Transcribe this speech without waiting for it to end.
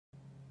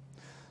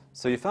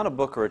So you found a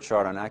book or a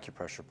chart on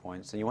acupressure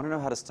points and you want to know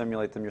how to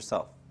stimulate them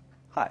yourself.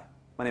 Hi,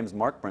 my name is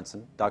Mark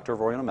Brinson, Doctor of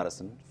Oriental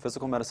Medicine,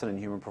 Physical Medicine and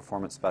Human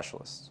Performance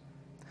Specialist.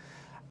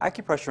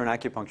 Acupressure and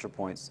acupuncture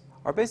points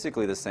are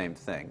basically the same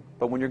thing,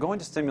 but when you're going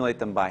to stimulate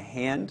them by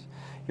hand,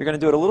 you're going to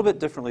do it a little bit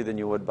differently than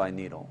you would by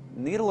needle.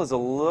 Needle is a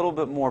little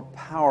bit more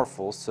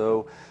powerful,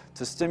 so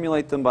to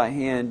stimulate them by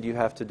hand, you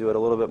have to do it a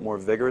little bit more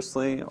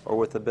vigorously or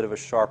with a bit of a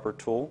sharper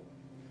tool.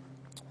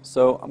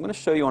 So I'm going to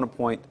show you on a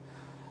point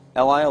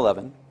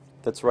LI11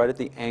 that's right at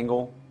the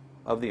angle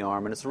of the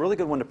arm, and it's a really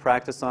good one to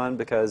practice on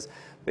because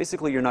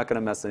basically you're not going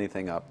to mess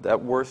anything up.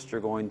 At worst, you're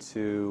going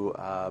to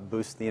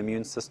boost the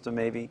immune system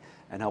maybe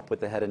and help with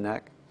the head and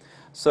neck.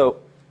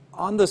 So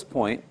on this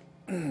point,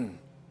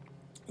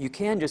 you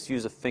can just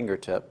use a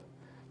fingertip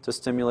to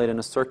stimulate in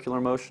a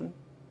circular motion.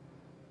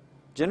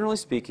 Generally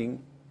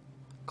speaking,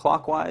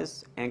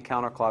 clockwise and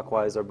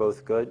counterclockwise are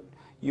both good.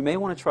 You may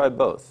want to try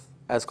both,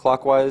 as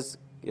clockwise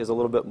is a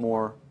little bit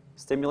more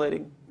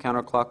stimulating,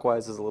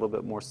 counterclockwise is a little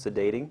bit more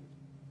sedating.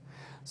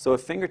 So a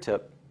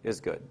fingertip is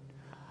good.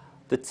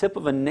 The tip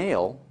of a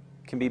nail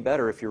can be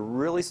better if you're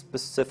really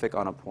specific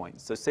on a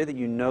point. So say that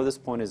you know this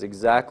point is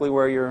exactly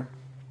where you're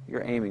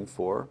aiming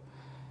for,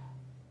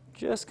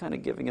 just kind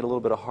of giving it a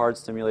little bit of hard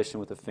stimulation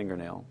with a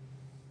fingernail.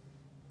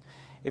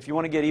 If you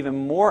want to get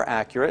even more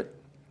accurate,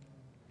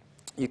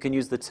 you can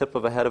use the tip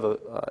of a head of an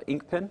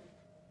ink pen,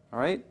 all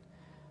right,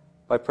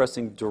 by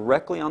pressing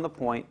directly on the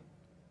point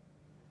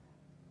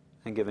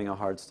and giving a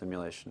hard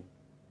stimulation.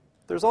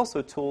 There's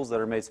also tools that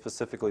are made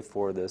specifically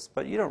for this,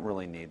 but you don't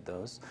really need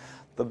those.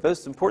 The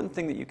most important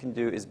thing that you can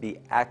do is be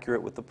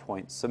accurate with the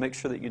points. So make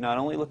sure that you not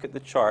only look at the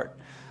chart,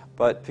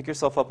 but pick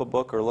yourself up a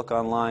book or look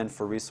online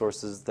for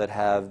resources that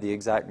have the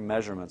exact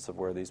measurements of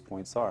where these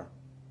points are.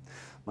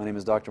 My name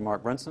is Dr.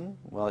 Mark Brinson.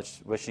 Well,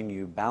 wishing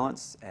you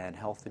balance and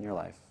health in your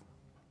life.